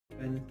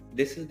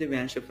This is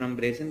Divyanshu from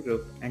Brazen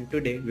Group, and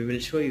today we will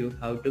show you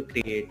how to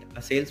create a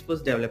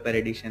Salesforce Developer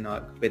Edition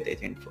org with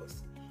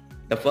Agentforce.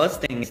 The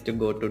first thing is to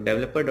go to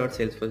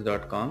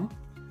developer.salesforce.com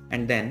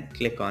and then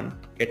click on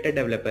Get a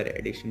Developer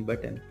Edition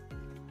button.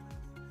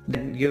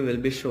 Then you will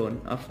be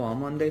shown a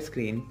form on the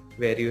screen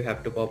where you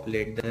have to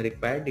populate the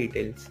required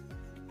details,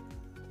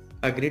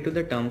 agree to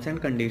the terms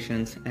and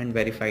conditions and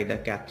verify the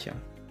CAPTCHA.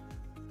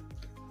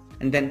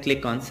 And then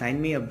click on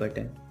Sign Me Up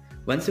button.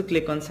 Once you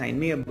click on Sign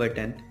Me Up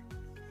button,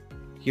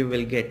 you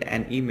will get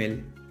an email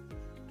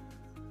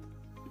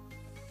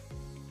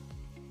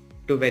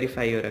to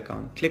verify your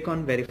account. Click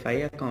on Verify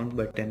Account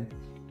button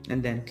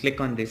and then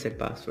click on Reset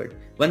Password.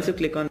 Once you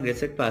click on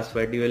Reset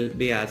Password, you will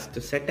be asked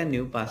to set a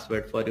new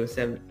password for your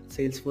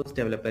Salesforce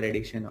Developer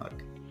Edition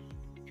org.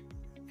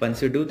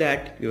 Once you do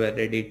that, you are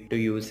ready to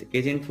use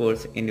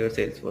Agentforce in your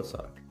Salesforce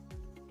org.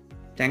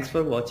 Thanks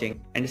for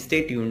watching and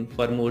stay tuned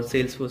for more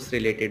Salesforce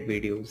related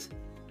videos.